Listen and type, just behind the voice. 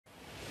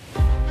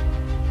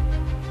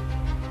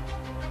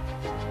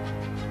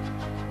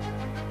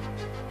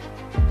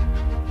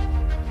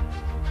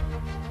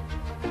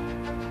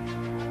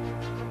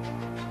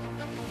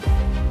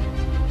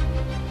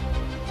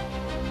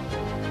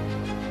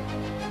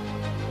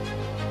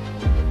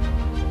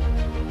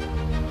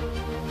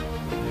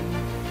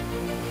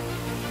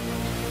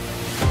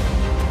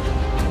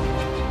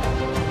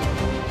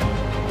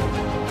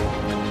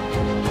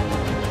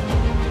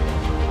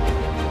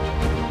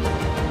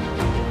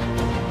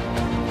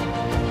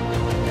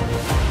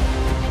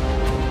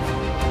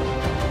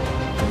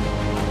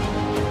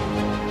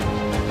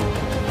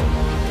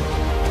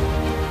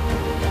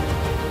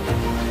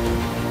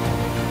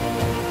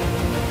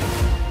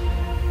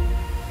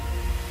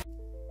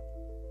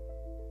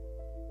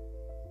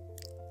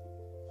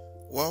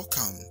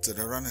Welcome to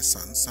the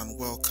Renaissance and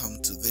welcome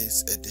to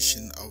this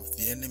edition of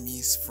The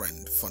Enemy's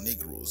Friend for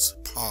Negroes,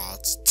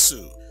 Part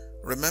 2.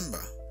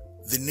 Remember,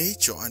 the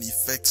nature and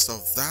effects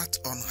of that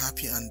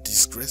unhappy and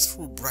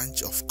disgraceful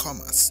branch of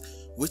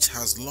commerce which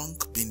has long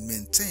been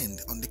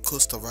maintained on the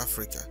coast of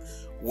Africa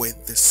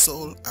with the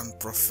sole and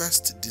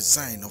professed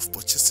design of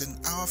purchasing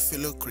our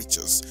fellow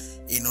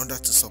creatures in order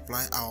to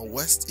supply our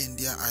West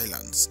India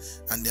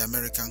islands and the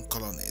American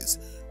colonies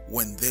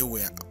when they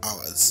were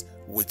ours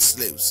with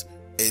slaves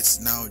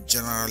is now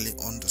generally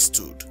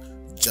understood.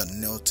 John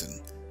Nelson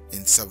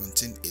in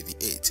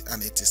 1788,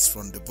 and it is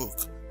from the book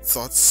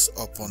Thoughts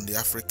Upon the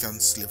African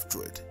Slave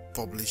Trade,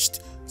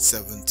 published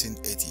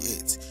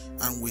 1788.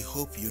 And we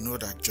hope you know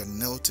that John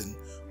Nelson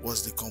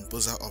was the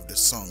composer of the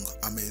song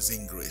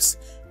Amazing Grace,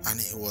 and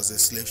he was a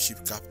slave ship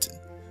captain,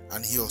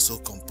 and he also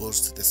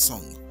composed the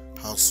song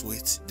How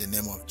Sweet the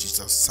Name of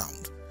Jesus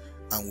Sound.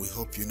 And we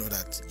hope you know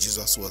that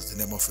Jesus was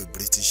the name of a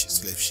British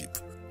slave ship.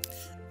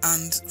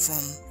 And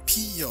from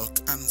P. York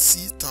and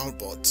C.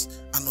 Talbot,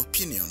 an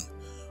opinion.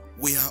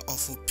 We are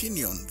of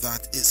opinion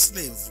that a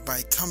slave,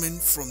 by coming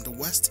from the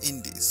West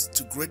Indies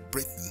to Great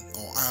Britain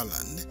or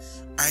Ireland,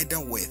 either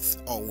with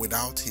or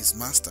without his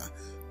master,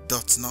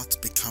 doth not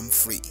become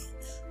free,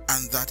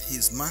 and that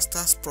his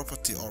master's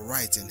property or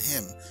right in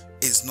him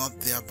is not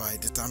thereby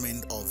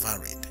determined or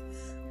varied,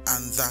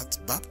 and that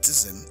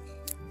baptism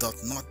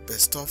doth not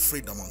bestow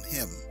freedom on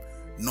him,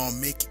 nor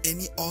make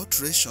any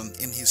alteration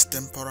in his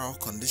temporal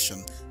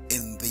condition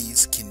in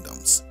these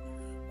kingdoms.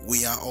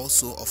 We are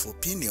also of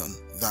opinion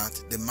that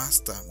the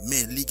master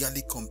may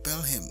legally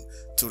compel him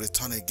to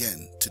return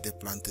again to the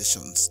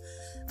plantations,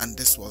 and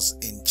this was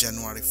in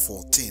January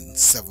 14,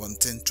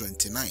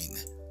 1729.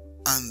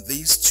 And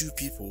these two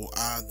people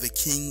are the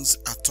King's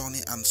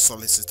Attorney and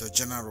Solicitor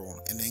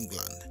General in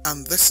England.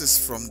 And this is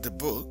from the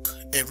book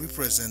A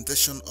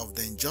Representation of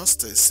the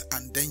Injustice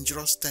and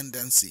Dangerous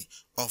Tendency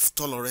of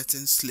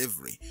Tolerating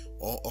Slavery,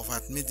 or of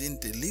Admitting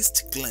the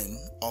Least Claim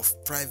of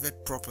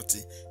Private Property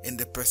in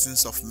the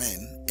Persons of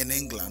Men in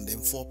England,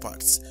 in 4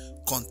 parts,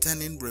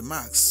 containing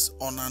remarks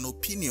on an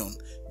opinion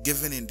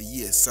given in the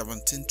year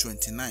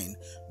 1729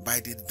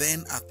 by the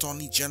then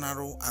Attorney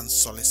General and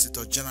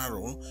Solicitor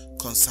General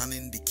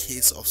concerning the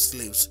case of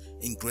slaves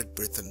in Great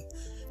Britain.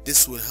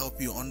 This will help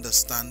you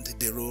understand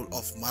the role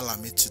of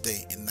Malami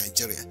today in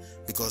Nigeria,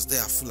 because they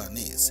are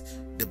Fulanese.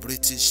 The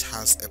British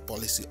has a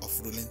policy of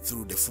ruling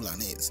through the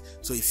Fulanese.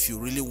 So if you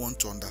really want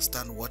to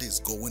understand what is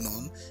going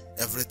on,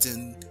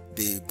 everything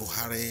the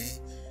Buhari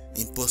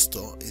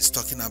impostor is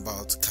talking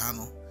about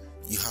Kano,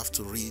 you have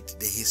to read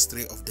the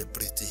history of the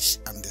British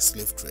and the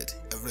slave trade.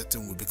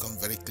 Everything will become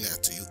very clear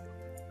to you.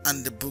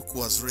 And the book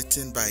was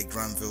written by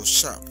Granville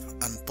Sharp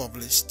and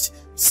published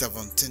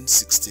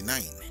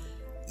 1769.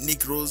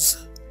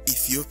 Negroes,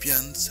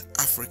 Ethiopians,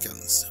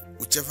 Africans,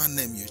 whichever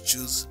name you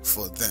choose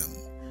for them.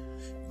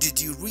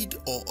 Did you read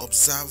or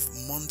observe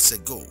months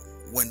ago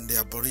when the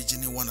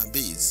Aborigine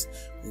wannabes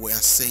were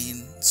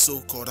saying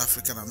so-called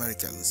African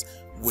Americans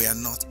were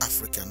not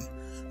African,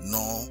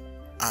 nor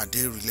are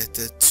they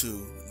related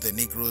to the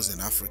Negroes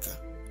in Africa?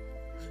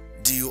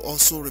 Do you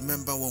also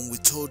remember when we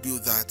told you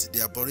that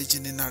the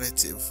Aborigine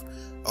narrative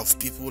of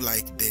people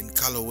like Dane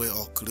Calloway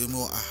or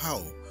Kurimo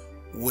Ahau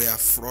were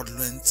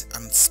fraudulent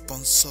and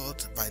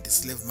sponsored by the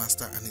slave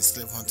master and his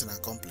slave hunting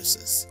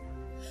accomplices?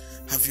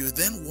 Have you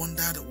then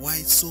wondered why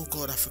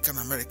so-called African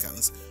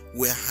Americans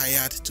were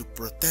hired to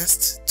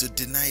protest to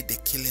deny the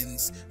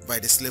killings by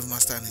the slave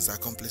master and his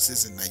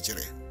accomplices in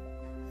Nigeria?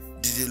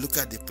 Did you look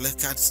at the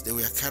placards they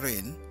were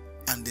carrying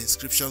and the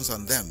inscriptions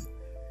on them?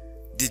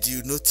 Did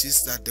you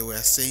notice that they were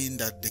saying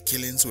that the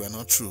killings were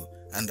not true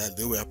and that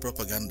they were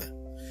propaganda?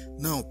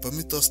 Now,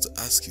 permit us to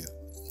ask you,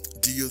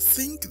 do you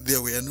think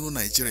there were no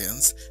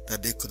Nigerians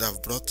that they could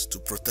have brought to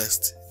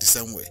protest the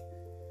same way?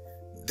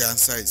 The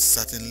answer is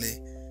certainly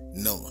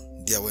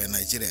no, there were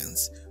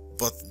Nigerians,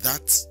 but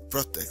that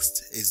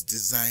protest is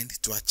designed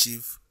to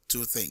achieve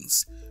 2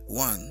 things.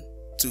 1,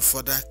 to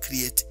further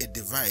create a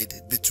divide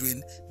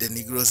between the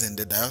Negroes in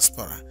the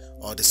diaspora,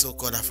 or the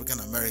so-called African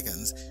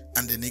Americans,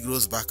 and the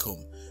Negroes back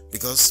home,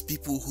 because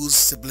people whose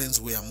siblings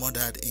were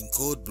murdered in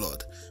cold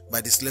blood by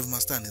the slave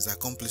master and his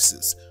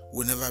accomplices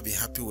will never be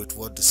happy with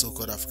what the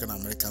so-called African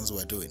Americans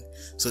were doing,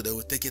 so they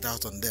will take it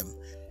out on them.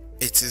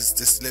 It is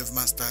the slave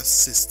master's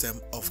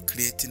system of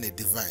creating a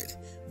divide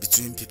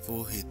between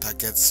people he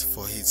targets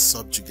for his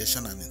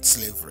subjugation and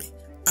slavery.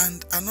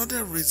 And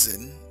another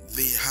reason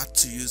they had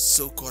to use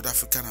so-called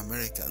African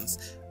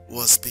Americans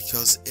was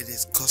because it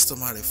is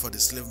customary for the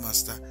slave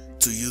master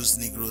to use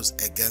Negroes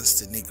against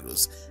the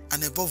Negroes.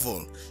 And above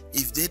all,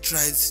 if they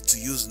tried to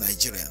use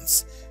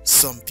Nigerians,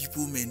 some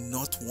people may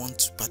not want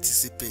to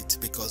participate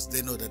because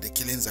they know that the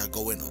killings are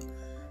going on.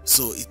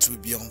 So it will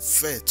be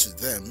unfair to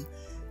them,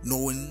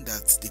 knowing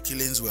that the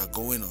killings were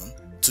going on,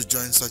 to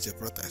join such a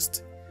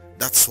protest.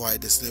 That's why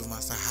the slave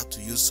master had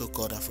to use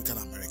so-called African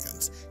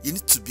Americans. You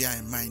need to bear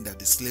in mind that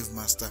the slave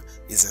master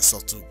is a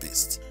subtle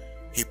beast.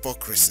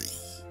 Hypocrisy.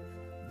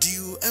 Do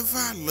you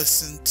ever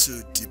listen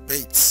to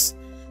debates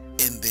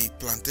in the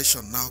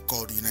plantation now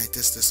called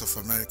United States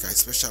of America,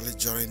 especially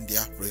during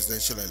their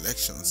presidential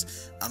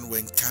elections, and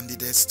when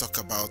candidates talk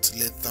about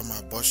late-term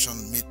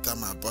abortion,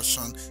 mid-term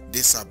abortion,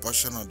 this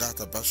abortion or that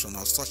abortion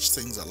or such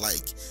things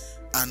alike,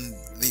 and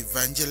the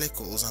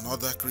evangelicals and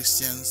other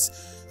Christians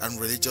and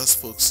religious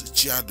folks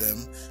cheer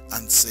them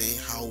and say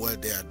how well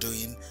they are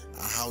doing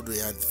and how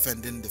they are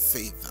defending the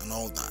faith and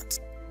all that.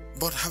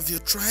 But have you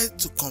tried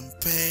to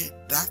compare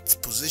that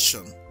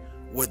position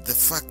with the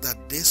fact that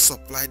they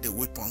supply the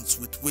weapons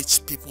with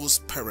which people's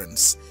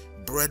parents,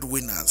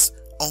 breadwinners,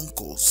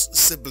 uncles,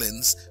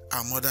 siblings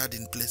are murdered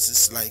in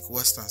places like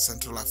West and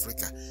Central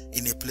Africa,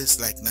 in a place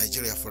like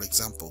Nigeria, for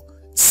example?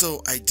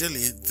 So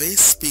ideally, they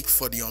speak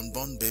for the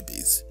unborn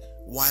babies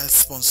while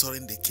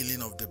sponsoring the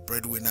killing of the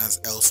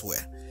breadwinners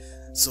elsewhere.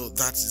 So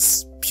that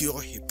is pure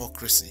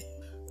hypocrisy.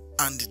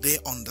 And they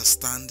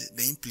understand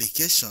the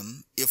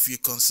implication if you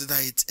consider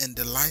it in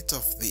the light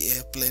of the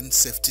airplane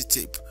safety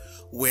tape,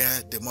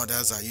 where the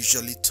mothers are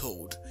usually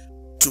told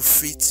to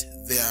fit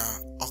their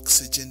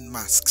oxygen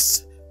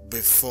masks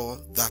before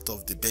that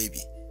of the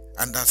baby.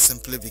 And that's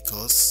simply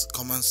because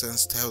common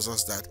sense tells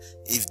us that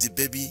if the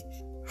baby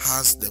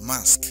has the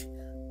mask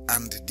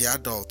and the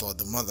adult or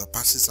the mother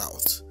passes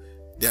out,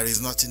 there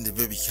is nothing the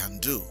baby can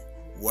do.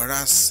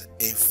 Whereas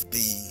if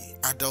the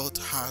adult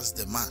has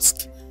the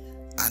mask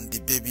and the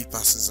baby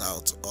passes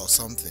out or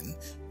something,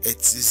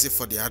 it's easy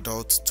for the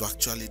adult to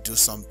actually do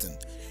something.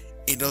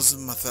 It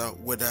doesn't matter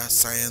whether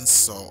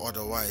science or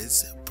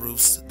otherwise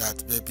proves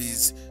that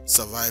babies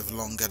survive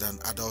longer than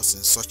adults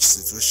in such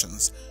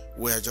situations.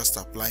 We are just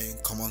applying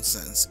common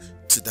sense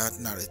to that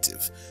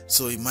narrative.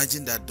 So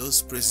imagine that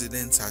those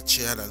presidents are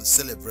cheered and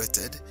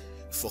celebrated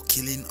for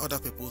killing other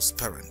people's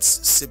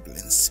parents,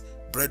 siblings,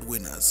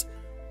 breadwinners,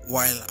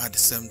 while at the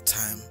same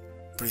time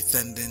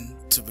pretending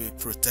to be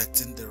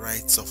protecting the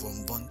rights of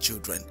unborn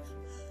children.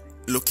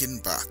 Looking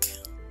back,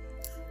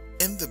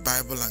 in the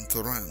Bible and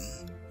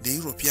Quran, the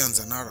Europeans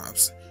and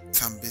Arabs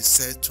can be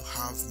said to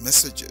have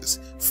messages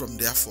from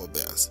their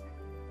forebears.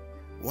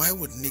 Why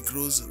would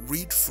Negroes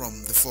read from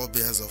the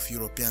forebears of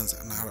Europeans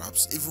and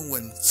Arabs even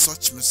when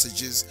such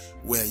messages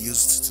were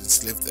used to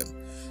enslave them?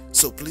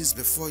 So please,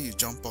 before you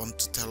jump on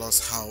to tell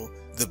us how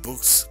the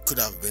books could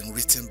have been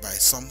written by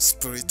some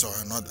spirit or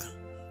another,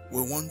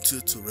 we want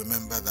you to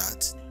remember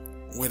that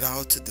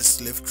without the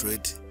slave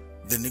trade,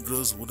 the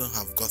Negroes wouldn't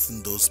have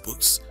gotten those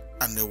books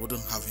and they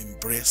wouldn't have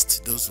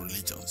embraced those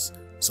religions.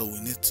 So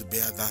we need to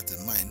bear that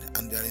in mind,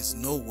 and there is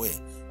no way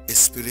a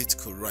spirit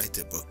could write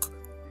a book.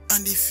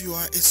 And if you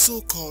are a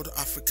so-called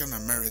African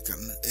American,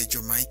 a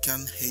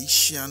Jamaican,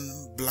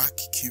 Haitian, Black,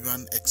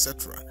 Cuban,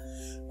 etc.,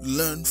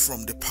 learn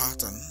from the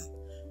pattern.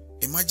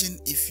 Imagine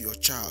if your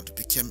child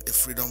became a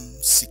freedom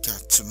seeker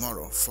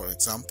tomorrow, for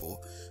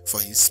example, for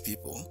his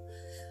people,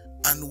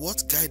 and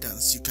what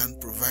guidance you can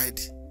provide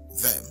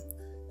them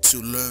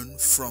to learn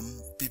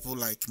from people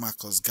like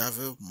Marcus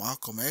Garvey,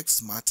 Malcolm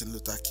X, Martin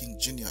Luther King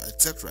Jr.,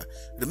 etc.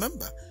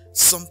 Remember,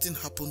 something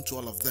happened to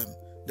all of them.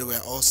 They were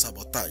all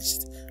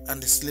sabotaged,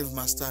 and the slave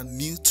master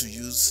knew to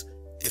use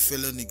a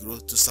fellow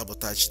Negro to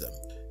sabotage them.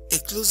 A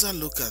closer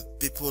look at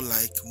people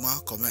like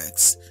Malcolm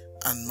X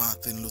and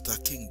Martin Luther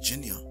King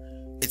Jr.,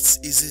 it's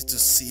easy to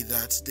see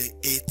that they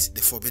ate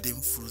the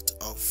forbidden fruit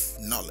of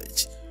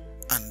knowledge,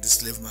 and the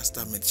slave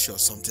master made sure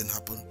something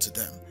happened to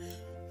them.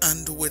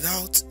 And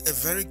without a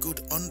very good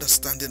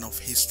understanding of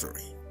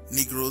history,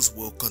 Negroes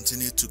will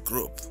continue to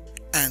grope,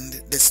 and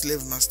the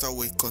slave master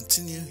will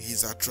continue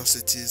his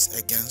atrocities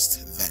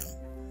against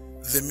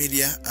them. The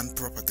media and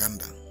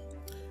propaganda.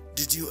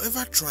 Did you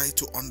ever try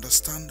to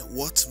understand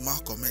what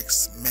Malcolm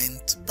X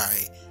meant by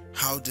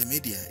how the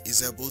media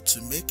is able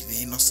to make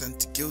the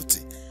innocent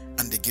guilty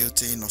and the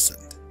guilty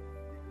innocent?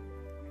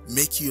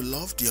 Make you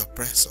love the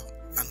oppressor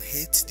and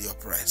hate the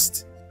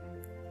oppressed.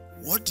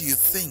 What do you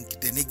think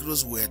the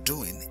Negroes were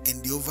doing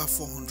in the over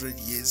 400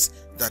 years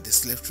that the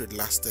slave trade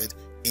lasted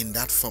in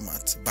that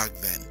format back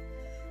then?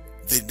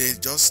 Did they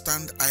just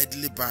stand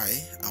idly by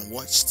and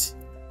watched?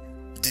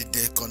 Did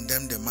they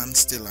condemn the man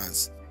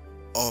stealers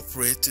or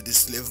pray to the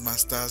slave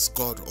master's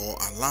God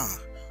or Allah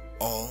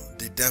or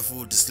the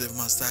devil the slave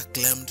master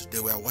claimed they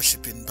were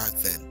worshipping back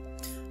then?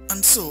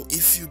 And so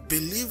if you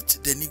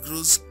believed the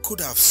Negroes could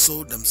have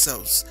sold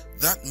themselves,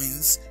 that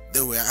means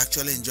they were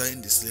actually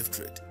enjoying the slave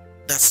trade.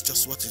 That's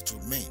just what it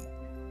would mean.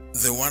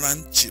 The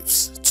warrant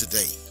chiefs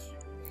today.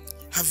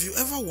 Have you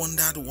ever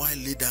wondered why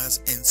leaders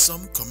in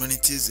some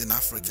communities in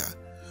Africa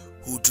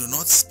who do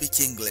not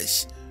speak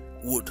English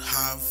would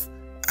have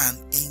an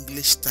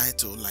English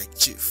title like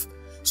chief?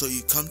 So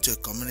you come to a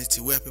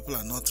community where people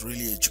are not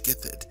really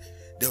educated.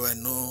 There were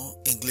no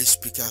English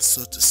speakers,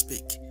 so to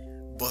speak,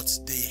 but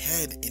the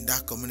head in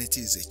that community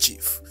is a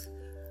chief.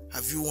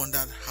 Have you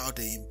wondered how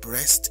they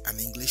embraced an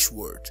English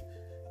word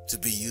to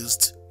be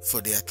used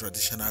for their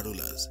traditional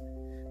rulers?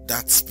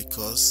 That's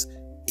because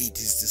it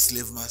is the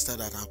slave master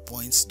that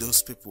appoints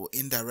those people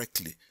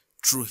indirectly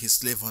through his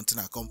slave hunting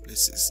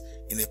accomplices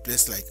in a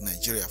place like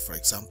Nigeria, for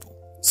example.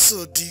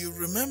 So do you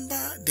remember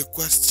the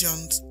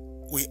questions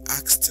we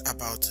asked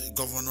about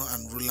governor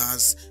and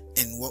rulers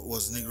in what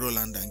was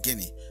Negroland and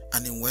Guinea,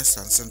 and in West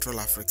and Central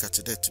Africa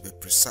today, to be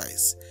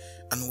precise.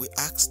 And we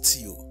asked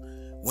you,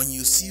 when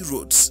you see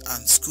roads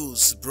and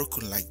schools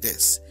broken like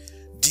this,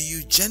 do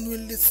you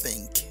genuinely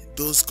think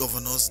those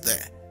governors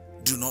there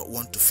do not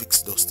want to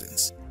fix those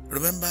things?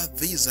 Remember,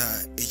 these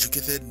are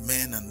educated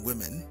men and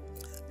women,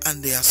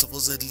 and they are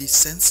supposedly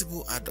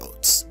sensible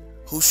adults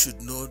who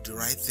should know the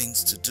right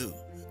things to do.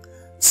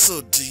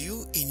 So do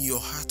you, in your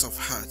heart of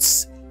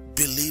hearts,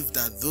 believe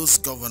that those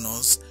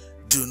governors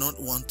do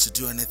not want to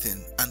do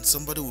anything, and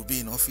somebody will be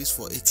in office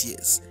for 8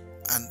 years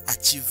and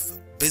achieve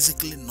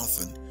basically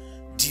nothing?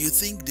 Do you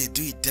think they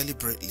do it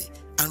deliberately?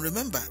 And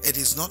remember, it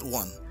is not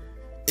one.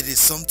 It is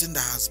something that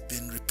has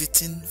been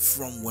repeating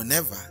from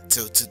whenever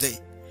till today.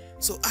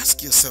 So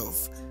ask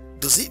yourself,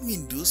 does it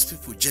mean those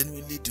people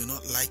genuinely do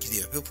not like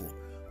their people,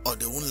 or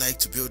they won't like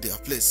to build their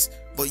place?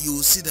 But you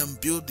will see them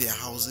build their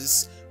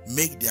houses,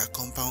 make their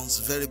compounds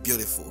very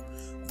beautiful,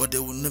 but they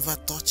will never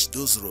touch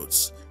those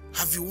roads.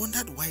 Have you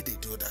wondered why they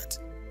do that?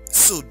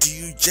 So do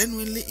you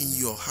genuinely in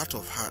your heart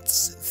of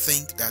hearts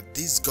think that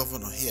this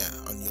governor here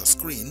on your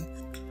screen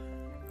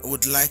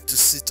would like to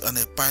sit on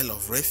a pile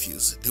of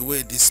refuse, the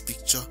way this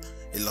picture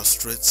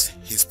illustrates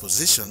his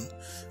position,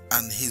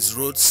 and his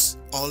roads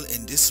all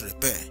in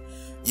disrepair?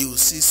 You will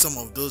see some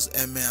of those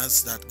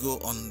emirs that go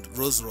on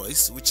Rolls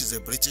Royce, which is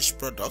a British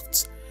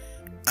product,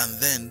 and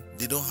then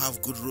they don't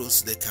have good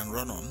roads they can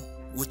run on,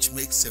 which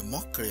makes a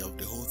mockery of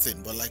the whole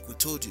thing. But like we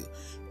told you,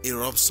 it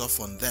rubs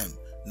off on them,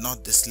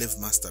 not the slave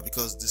master,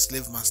 because the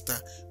slave master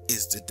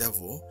is the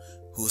devil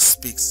who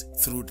speaks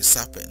through the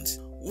serpent.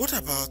 What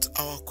about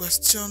our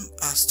question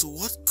as to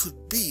what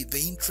could be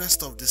the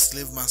interest of the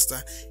slave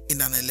master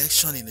in an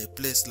election in a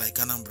place like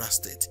Anambra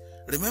State?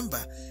 Remember,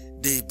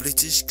 the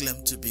British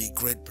claim to be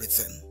Great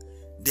Britain.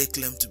 They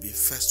claim to be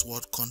first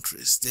world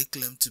countries. They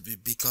claim to be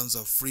beacons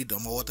of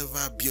freedom, or whatever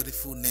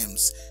beautiful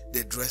names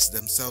they dress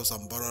themselves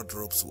on borrowed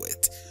robes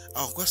with.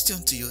 Our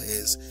question to you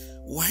is,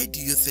 why do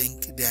you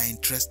think they are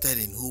interested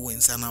in who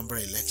wins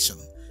Anambra election?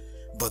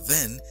 But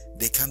then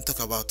they can't talk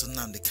about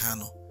Nnamdi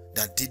Kanu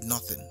that did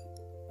nothing.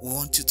 We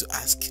want you to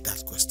ask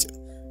that question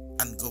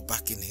and go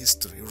back in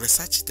history,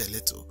 research it a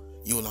little.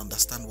 You will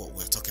understand what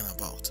we're talking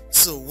about.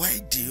 So why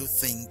do you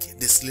think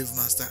the slave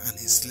master and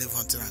his slave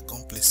hunting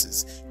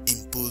accomplices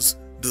impose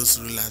those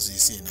rulers you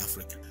see in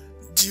Africa?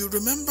 Do you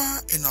remember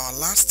in our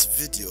last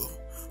video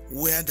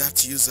where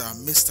that user,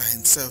 Mr.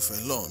 himself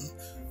alone,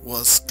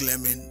 was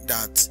claiming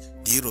that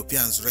the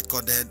Europeans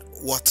recorded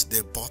what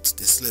they bought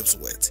the slaves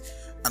with?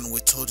 And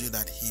we told you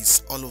that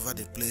he's all over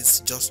the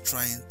place just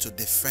trying to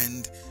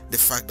defend the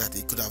fact that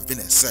it could have been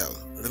a sale.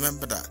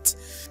 Remember that?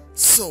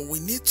 So we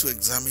need to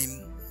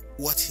examine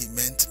what he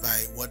meant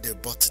by what they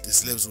bought the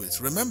slaves with.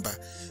 Remember,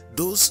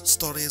 those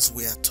stories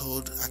were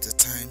told at the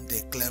time they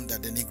claimed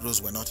that the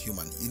Negroes were not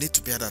human. You need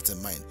to bear that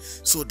in mind.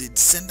 So the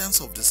descendants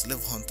of the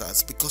slave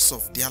hunters, because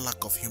of their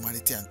lack of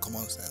humanity and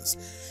common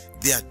sense,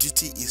 their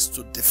duty is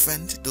to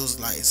defend those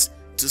lies,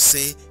 to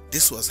say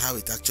this was how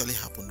it actually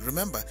happened.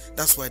 Remember,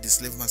 that's why the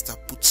slave master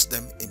puts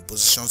them in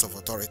positions of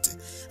authority.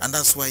 And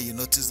that's why you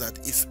notice that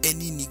if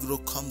any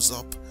Negro comes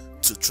up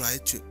to try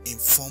to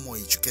inform or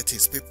educate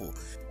his people,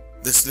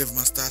 the slave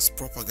master's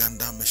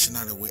propaganda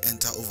machinery will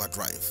enter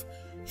overdrive.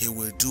 He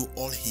will do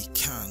all he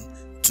can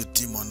to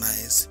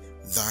demonize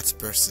that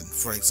person.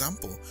 For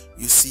example,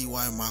 you see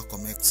why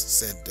Malcolm X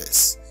said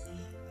this: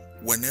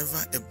 whenever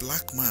a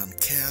black man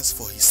cares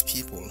for his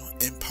people,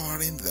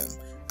 empowering them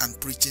and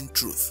preaching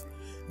truth,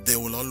 they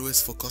will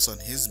always focus on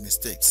his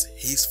mistakes,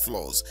 his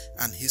flaws,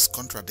 and his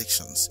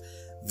contradictions.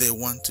 They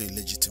want to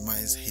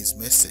legitimize his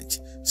message,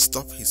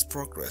 stop his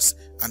progress,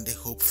 and they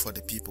hope for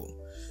the people.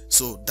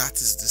 So that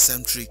is the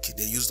same trick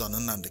they used on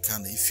Nnamdi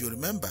Kanu. If you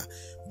remember,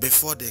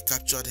 before they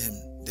captured him,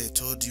 they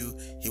told you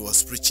he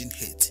was preaching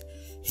hate.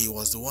 He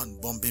was the one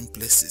bombing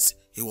places.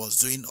 He was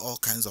doing all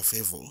kinds of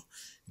evil.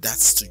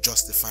 That's to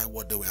justify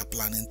what they were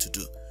planning to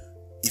do.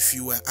 If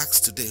you were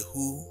asked today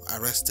who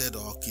arrested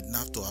or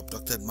kidnapped or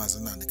abducted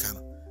Nnamdi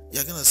Kanu,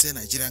 you're going to say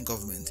Nigerian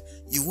government.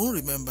 You won't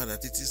remember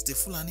that it is the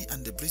Fulani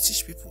and the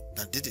British people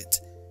that did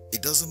it.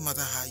 It doesn't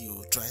matter how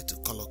you try to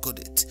color code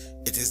it.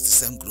 It is the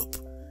same group.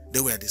 They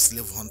were the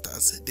slave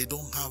hunters. They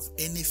don't have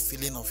any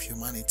feeling of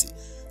humanity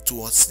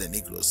towards the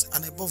Negroes.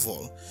 And above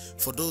all,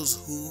 for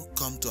those who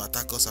come to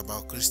attack us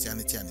about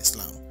Christianity and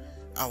Islam,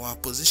 our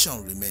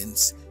position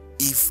remains: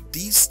 if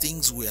these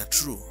things were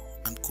true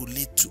and could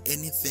lead to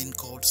anything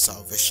called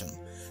salvation,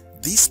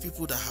 these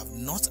people that have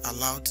not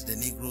allowed the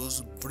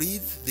Negroes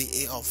breathe the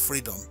air of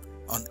freedom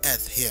on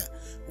earth here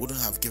wouldn't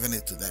have given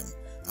it to them.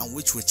 And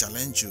which will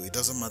challenge you. It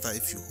doesn't matter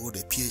if you hold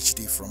a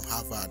PhD from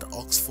Harvard,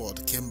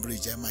 Oxford,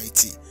 Cambridge,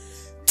 MIT,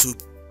 to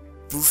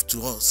prove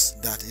to us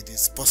that it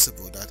is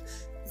possible that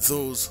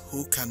those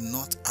who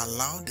cannot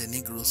allow the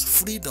Negroes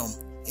freedom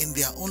in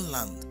their own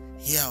land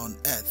here on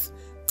earth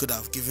could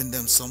have given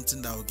them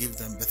something that will give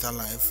them better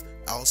life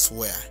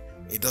elsewhere.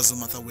 It doesn't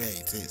matter where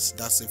it is.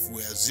 That's if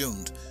we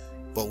assumed,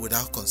 but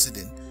without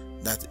considering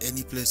that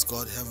any place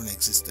called heaven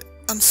existed.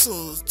 And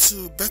so,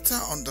 to better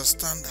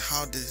understand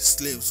how the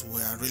slaves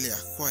were really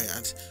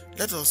acquired,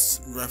 let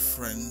us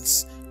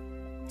reference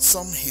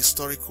some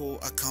historical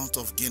account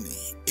of Guinea,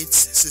 its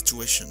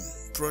situation,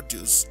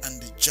 produce,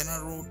 and the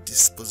general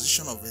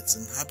disposition of its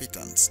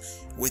inhabitants,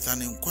 with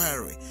an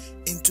inquiry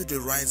into the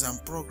rise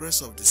and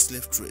progress of the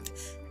slave trade,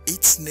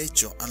 its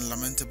nature and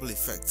lamentable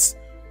effects.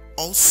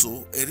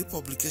 Also, a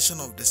republication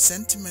of the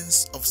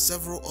sentiments of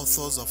several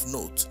authors of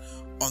note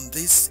on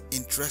this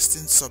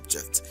interesting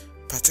subject,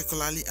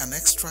 particularly an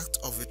extract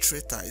of a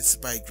treatise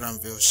by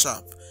Granville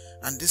Sharp,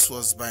 and this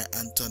was by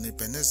Anthony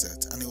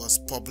Benezet, and it was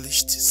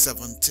published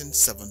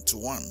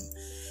 1771.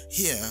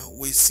 Here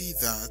we see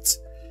that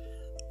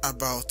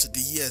about the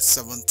year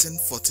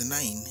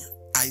 1749,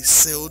 I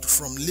sailed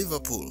from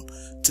Liverpool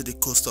to the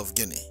coast of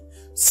Guinea.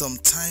 Some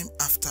time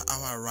after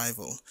our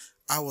arrival,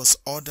 I was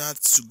ordered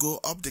to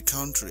go up the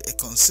country a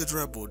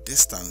considerable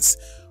distance.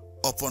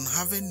 Upon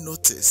having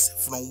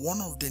notice from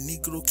one of the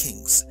Negro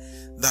kings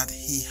that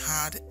he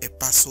had a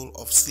parcel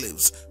of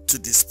slaves to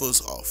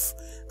dispose of,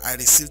 I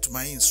received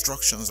my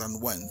instructions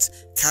and went,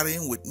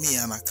 carrying with me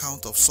an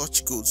account of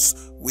such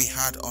goods we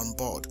had on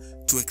board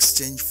to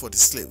exchange for the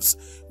slaves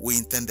we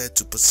intended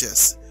to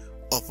possess.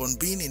 Upon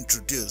being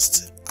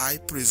introduced, I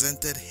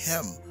presented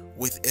him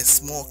with a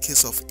small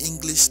case of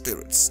English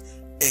spirits,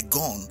 a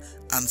gun,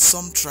 and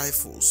some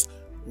trifles,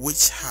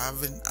 which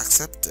having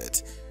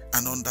accepted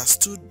and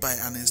understood by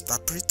an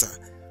interpreter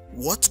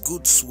what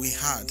goods we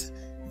had,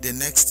 the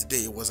next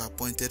day was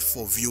appointed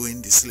for viewing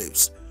the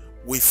slaves.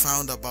 We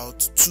found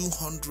about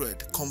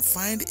 200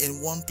 confined in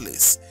one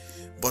place,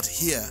 but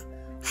here,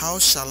 how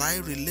shall I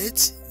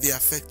relate the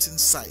affecting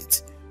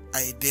sight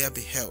I there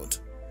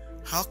beheld?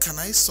 How can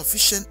I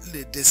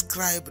sufficiently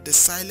describe the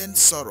silent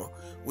sorrow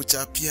which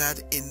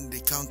appeared in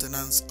the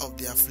countenance of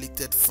the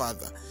afflicted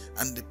father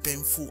and the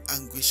painful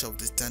anguish of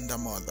the tender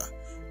mother,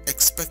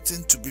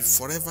 expecting to be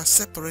forever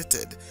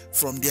separated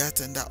from their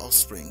tender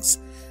offsprings,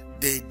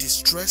 the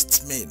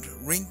distressed maid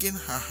wringing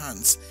her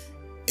hands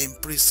in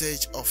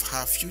presage of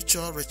her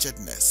future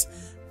wretchedness,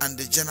 and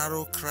the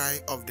general cry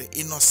of the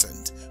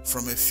innocent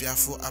from a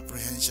fearful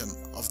apprehension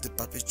of the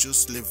perpetual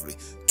slavery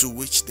to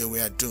which they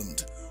were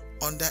doomed,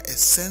 under a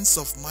sense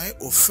of my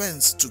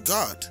offense to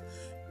God.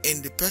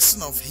 In the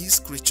person of his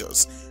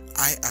creatures,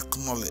 I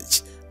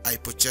acknowledge I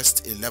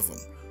purchased 11,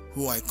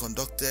 who I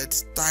conducted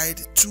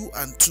tied 2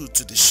 and 2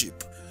 to the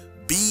ship.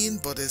 Being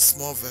but a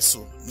small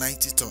vessel,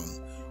 90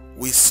 ton,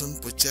 we soon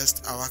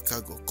purchased our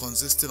cargo,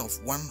 consisting of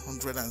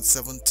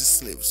 170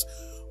 slaves,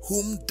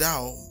 whom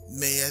thou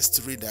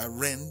mayest read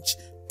arrange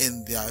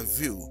in their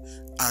view,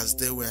 as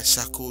they were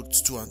shackled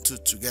 2 and 2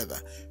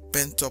 together,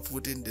 pent up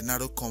within the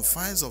narrow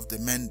confines of the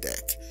main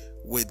deck,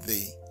 with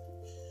the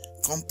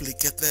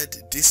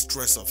complicated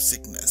distress of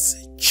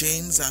sickness,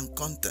 chains and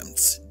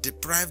contempts,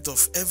 deprived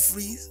of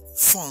every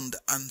fund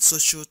and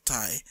social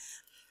tie,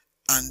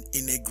 and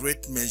in a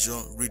great measure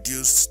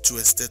reduced to a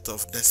state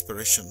of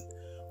desperation.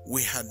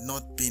 We had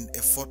not been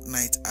a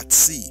fortnight at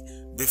sea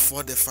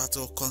before the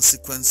fatal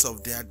consequence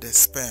of their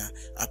despair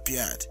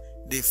appeared.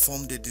 They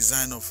formed the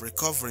design of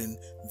recovering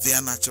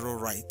their natural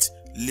right,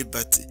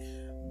 liberty,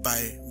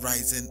 by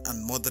rising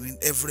and murdering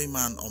every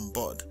man on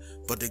board,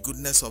 but the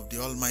goodness of the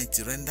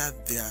Almighty rendered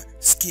their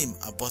scheme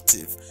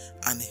abortive,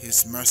 and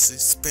his mercy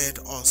spared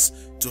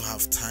us to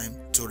have time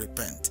to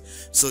repent.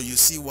 So you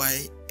see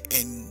why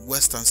in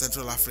West and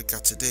Central Africa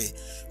today,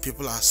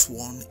 people are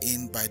sworn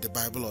in by the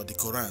Bible or the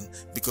Quran,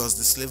 because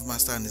the slave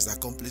master and his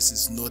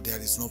accomplices know there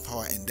is no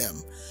power in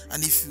them.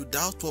 And if you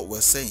doubt what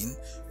we're saying,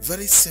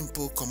 very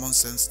simple common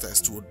sense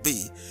test would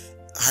be,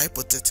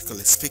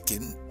 hypothetically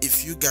speaking,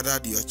 if you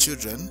gathered your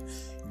children,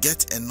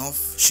 get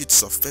enough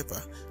sheets of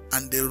paper,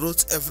 and they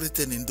wrote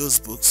everything in those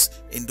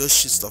books, in those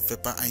sheets of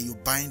paper, and you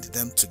bind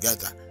them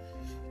together.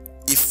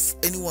 If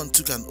anyone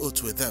took an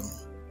oath with them,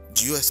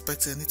 do you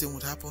expect anything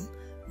would happen?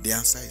 The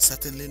answer is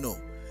certainly no.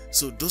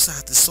 So those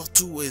are the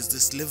subtle ways the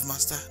slave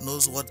master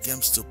knows what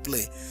games to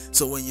play.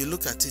 So when you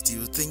look at it,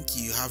 you think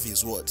you have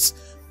his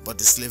words, but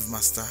the slave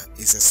master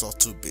is a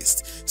subtle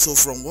beast. So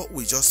from what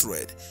we just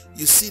read,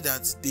 you see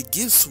that the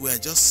gifts were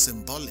just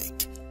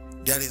symbolic.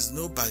 There is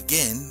no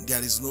bargain,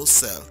 there is no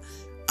sell.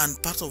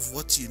 And part of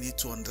what you need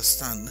to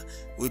understand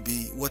will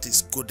be what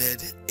is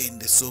coded in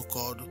the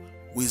so-called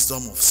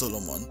Wisdom of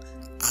Solomon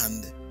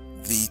and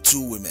the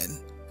 2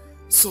 women.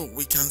 So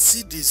we can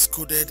see this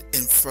coded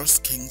in 1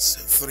 Kings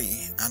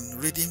 3,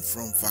 and reading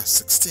from verse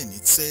 16,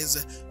 it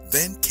says,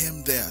 Then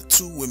came there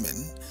 2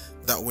 women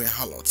that were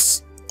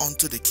harlots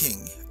unto the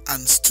king,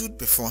 and stood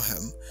before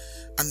him.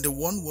 And the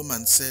one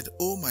woman said,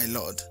 O my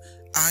lord,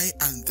 I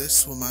and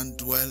this woman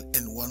dwell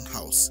in one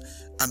house,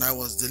 and I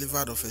was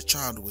delivered of a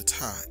child with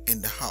her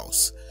in the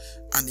house.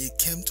 And it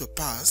came to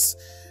pass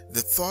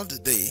the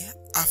 3rd day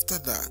after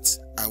that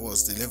I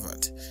was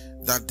delivered,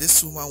 that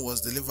this woman was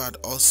delivered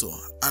also,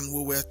 and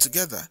we were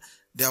together.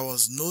 There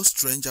was no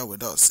stranger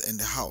with us in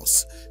the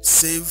house,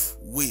 save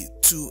we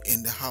 2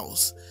 in the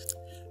house.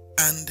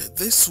 And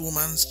this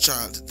woman's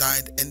child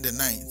died in the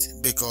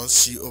night,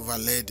 because she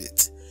overlaid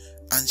it.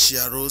 And she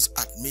arose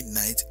at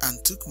midnight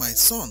and took my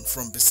son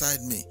from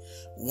beside me,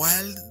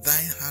 while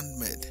thine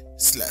handmaid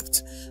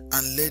slept,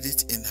 and laid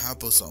it in her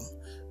bosom,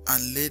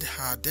 and laid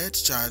her dead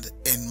child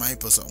in my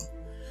bosom.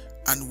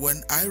 And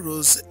when I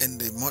rose in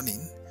the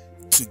morning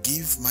to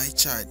give my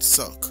child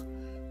suck,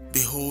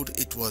 behold,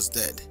 it was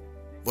dead.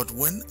 But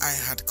when I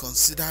had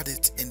considered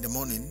it in the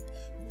morning,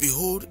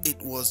 behold,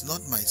 it was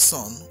not my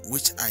son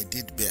which I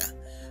did bear.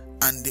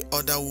 And the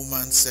other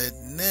woman said,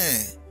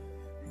 Nay,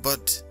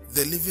 but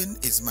the living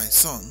is my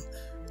son,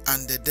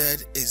 and the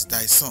dead is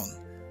thy son.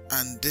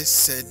 And this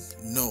said,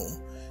 No,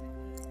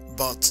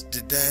 but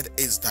the dead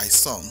is thy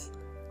son,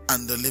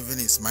 and the living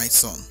is my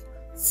son.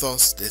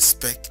 Thus they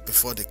spake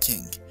before the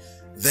king.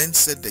 Then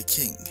said the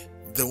king,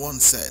 the one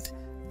said,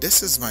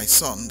 This is my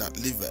son that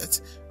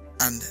liveth,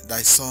 and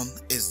thy son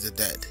is the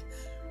dead.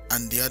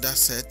 And the other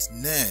said,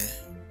 Nay,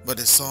 but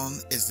the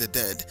son is the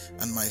dead,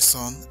 and my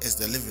son is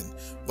the living.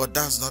 But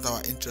that's not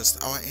our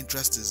interest. Our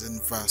interest is in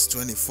verse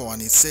 24,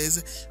 and it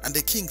says, And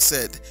the king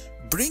said,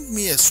 Bring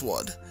me a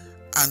sword.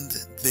 And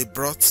they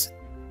brought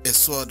a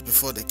sword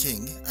before the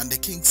king. And the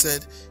king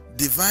said,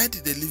 Divide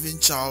the living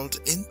child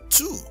in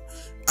two,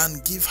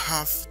 and give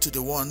half to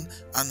the one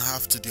and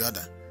half to the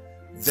other.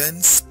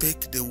 Then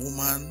spake the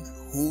woman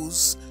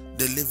whose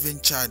the living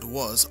child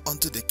was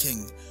unto the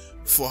king,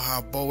 for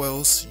her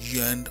bowels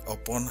yearned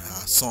upon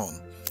her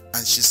son.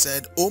 And she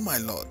said, O my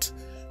lord,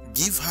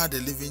 give her the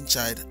living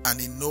child,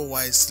 and in no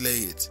wise slay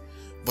it.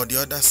 But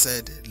the other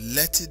said,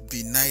 Let it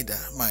be neither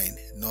mine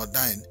nor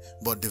thine,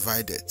 but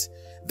divide it.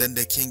 Then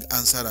the king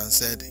answered and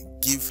said,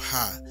 Give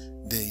her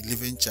the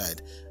living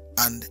child,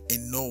 and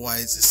in no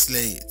wise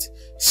slay it.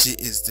 She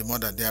is the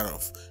mother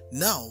thereof.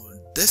 Now,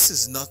 this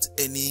is not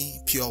any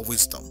pure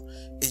wisdom.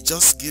 It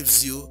just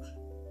gives you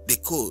the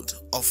code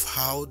of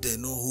how they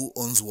know who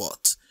owns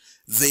what.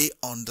 They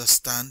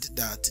understand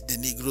that the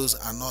Negroes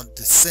are not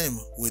the same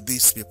with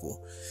these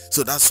people.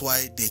 So that's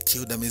why they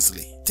kill them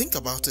easily. Think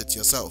about it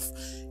yourself.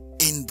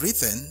 In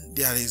Britain,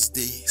 there is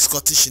the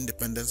Scottish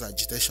independence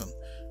agitation.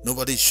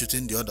 Nobody is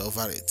shooting the other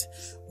over it.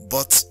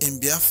 But in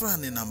Biafra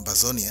and in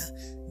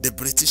Ambazonia, the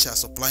British are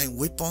supplying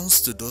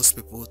weapons to those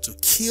people to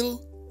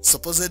kill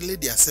supposedly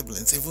their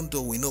siblings, even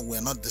though we know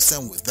we're not the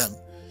same with them.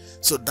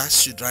 So that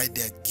should right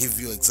there give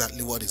you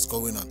exactly what is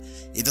going on.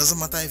 It doesn't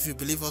matter if you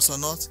believe us or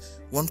not.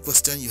 One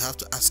question you have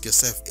to ask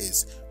yourself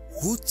is,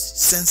 what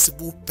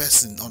sensible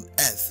person on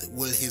earth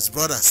will his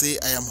brother say,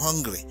 I am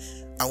hungry,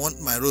 I want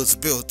my roads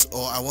built,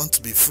 or I want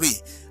to be free,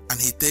 and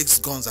he takes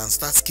guns and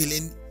starts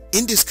killing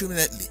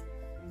indiscriminately?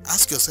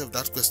 Ask yourself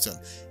that question.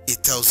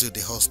 It tells you the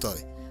whole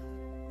story.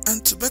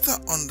 And to better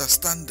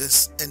understand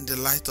this in the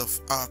light of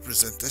our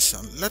presentation,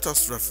 let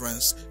us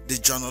reference the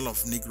Journal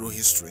of Negro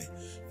History,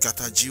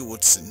 G.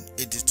 Woodson,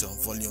 editor,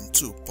 volume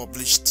 2,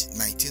 published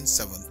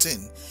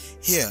 1917.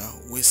 Here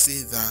we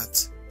see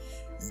that,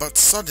 But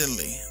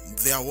suddenly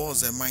there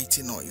was a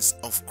mighty noise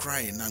of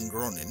crying and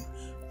groaning,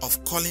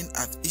 of calling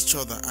at each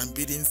other and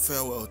bidding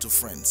farewell to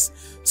friends.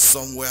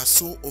 Some were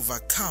so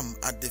overcome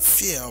at the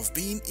fear of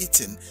being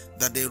eaten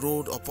that they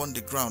rolled upon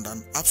the ground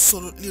and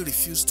absolutely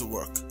refused to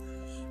work.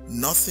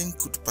 Nothing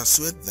could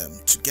persuade them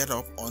to get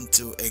up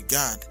until a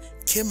guard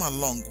came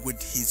along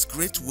with his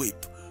great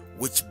whip,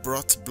 which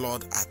brought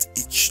blood at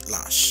each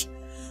lash.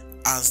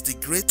 As the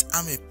great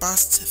army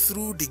passed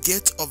through the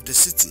gate of the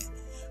city,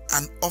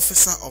 an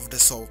officer of the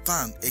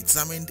Sultan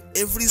examined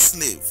every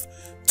slave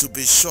to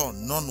be sure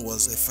none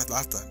was a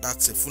Felata,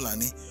 that's a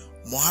Fulani,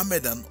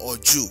 Mohammedan or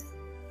Jew.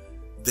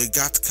 The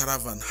Ghat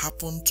caravan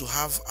happened to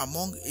have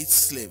among its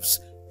slaves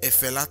a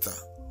Felata,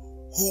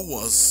 who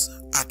was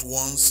at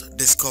once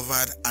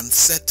discovered and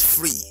set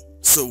free.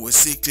 So we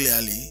see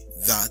clearly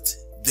that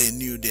they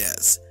knew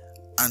theirs,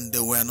 and they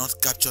were not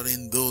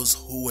capturing those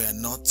who were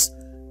not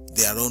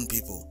their own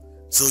people.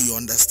 So you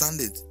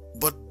understand it.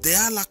 But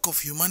their lack of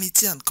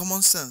humanity and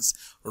common sense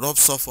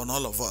rubs off on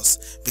all of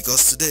us,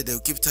 because today they'll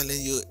keep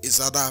telling you it's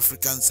other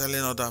Africans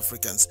selling other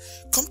Africans.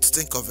 Come to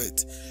think of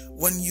it,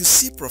 when you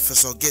see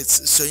Professor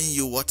Gates showing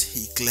you what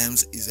he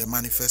claims is a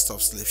manifesto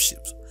of slave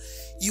ships,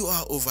 you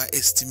are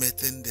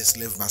overestimating the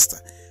slave master.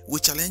 We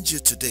challenge you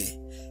today,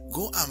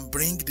 go and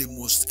bring the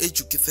most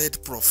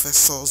educated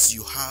professors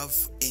you have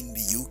in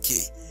the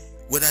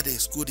UK, whether they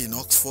schooled in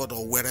Oxford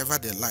or wherever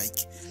they like.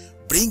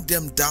 Bring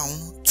them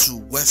down to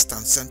West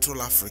and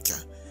Central Africa.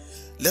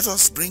 Let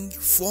us bring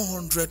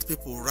 400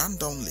 people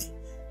randomly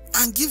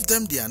and give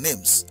them their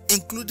names,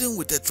 including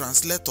with a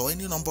translator,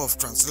 any number of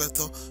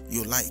translator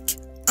you like.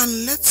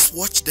 And let's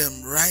watch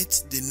them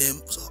write the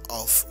names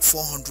of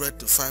 400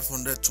 to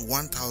 500 to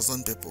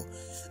 1,000 people,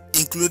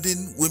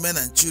 including women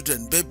and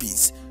children,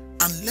 babies,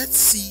 and let's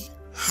see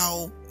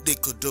how they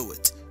could do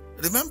it.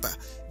 Remember,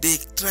 they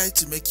tried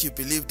to make you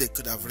believe they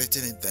could have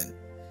written it then.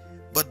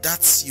 But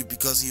that's you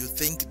because you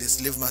think the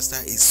slave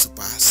master is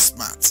super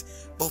smart.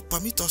 But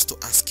permit us to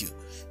ask you,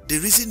 the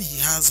reason he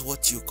has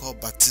what you call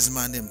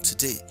baptismal name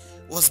today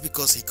was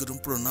because he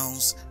couldn't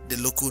pronounce the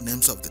local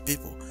names of the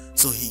people.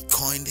 So he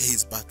coined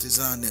his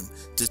baptismal name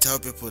to tell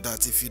people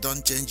that if you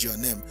don't change your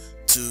name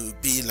to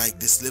be like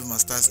the slave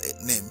master's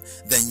name,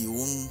 then you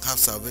won't have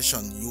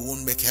salvation, you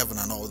won't make heaven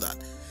and all that.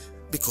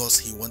 Because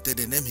he wanted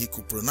a name he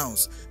could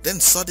pronounce. Then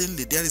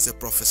suddenly there is a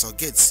Professor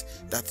Gates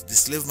that the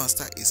slave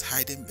master is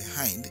hiding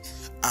behind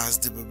as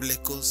the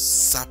biblical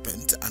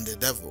serpent and the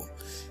devil,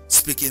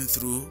 speaking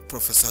through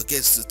Professor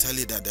Gates to tell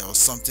you that there was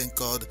something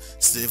called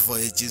slave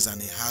voyages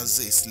and he has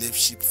a slave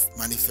ship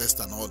manifest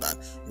and all that,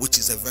 which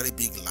is a very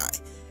big lie.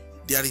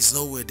 There is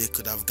no way they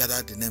could have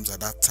gathered the names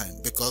at that time,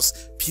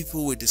 because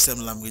people with the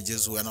same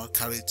languages were not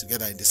carried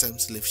together in the same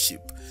slave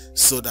ship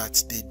so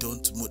that they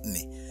don't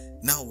mutiny.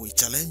 Now we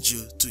challenge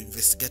you to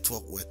investigate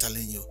what we're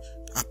telling you.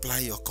 Apply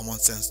your common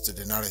sense to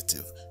the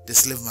narrative. The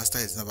slave master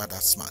is never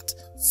that smart.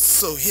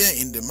 So here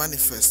in the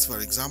manifest, for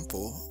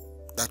example,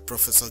 that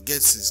Professor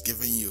Gates is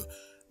giving you,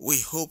 we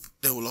hope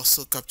they will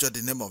also capture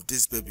the name of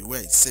this baby,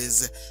 where it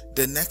says,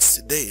 the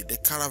next day the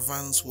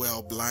caravans were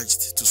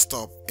obliged to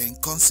stop in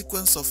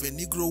consequence of a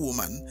Negro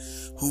woman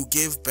who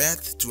gave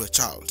birth to a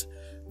child.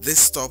 This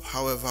stop,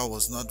 however,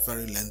 was not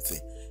very lengthy.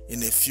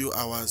 In a few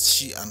hours,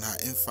 she and her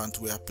infant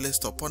were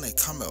placed upon a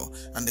camel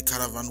and the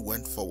caravan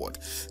went forward.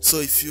 So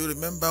if you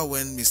remember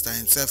when Mr.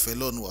 himself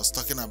alone was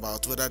talking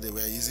about whether they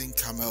were using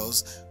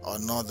camels or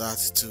not that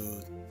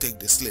to take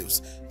the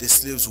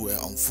slaves were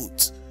on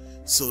foot.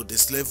 So the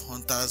slave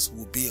hunters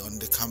will be on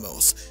the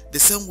camels. The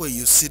same way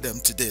you see them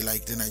today,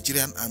 like the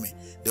Nigerian army,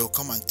 they will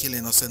come and kill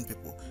innocent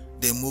people.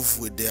 They move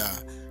with their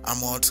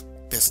armored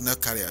personnel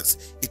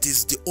carriers. It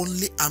is the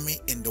only army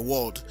in the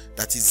world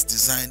that is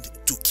designed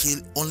to kill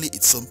only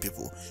its own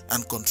people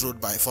and controlled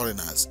by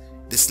foreigners.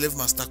 The slave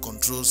master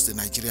controls the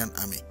Nigerian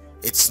army.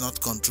 It's not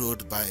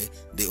controlled by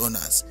the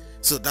owners.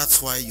 So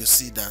that's why you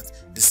see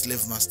that the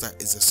slave master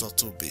is a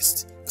subtle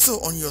beast. So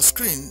on your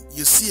screen,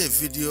 you see a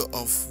video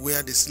of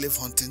where the slave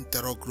hunting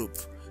terror group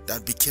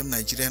that became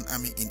Nigerian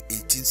army in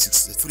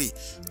 1863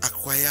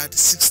 acquired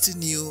 60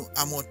 new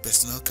armored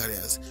personnel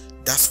carriers.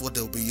 That's what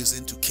they'll be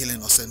using to kill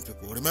innocent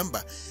people.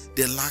 Remember,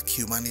 they lack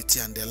humanity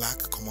and they lack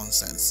common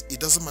sense. It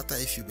doesn't matter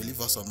if you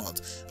believe us or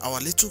not. Our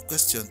little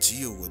question to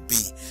you would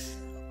be,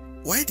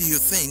 why do you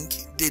think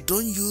they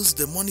don't use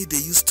the money they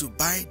used to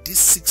buy these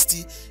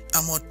 60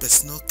 armored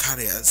personnel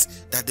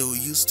carriers that they will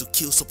use to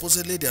kill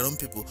supposedly their own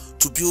people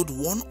to build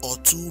 1 or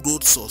 2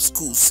 roads or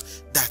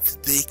schools that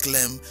they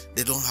claim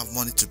they don't have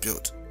money to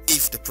build?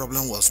 If the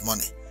problem was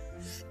money.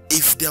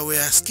 If there were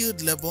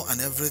skilled labor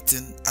and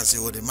everything, as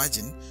you would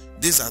imagine,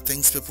 these are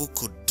things people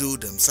could do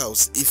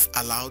themselves if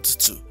allowed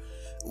to.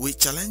 We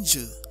challenge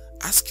you,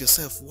 ask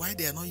yourself why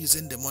they are not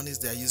using the monies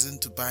they are using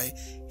to buy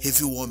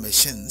heavy war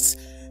machines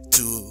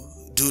to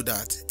do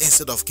that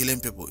instead of killing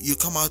people. You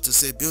come out to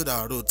say build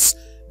our roads,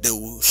 they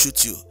will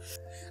shoot you.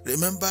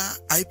 Remember,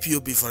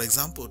 IPOB, for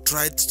example,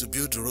 tried to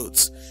build the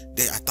roads.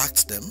 They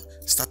attacked them,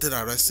 started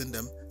arresting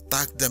them,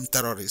 tagged them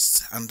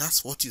terrorists, and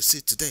that's what you see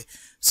today.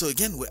 So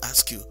again, we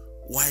ask you,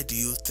 why do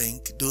you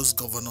think those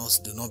governors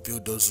do not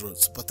build those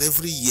roads? But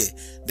every year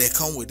they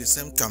come with the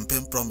same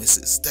campaign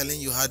promises telling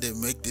you how they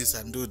make this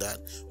and do that,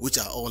 which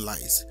are all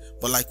lies.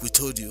 But like we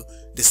told you,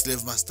 the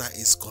slave master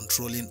is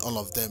controlling all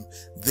of them.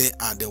 They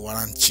are the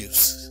warrant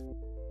chiefs.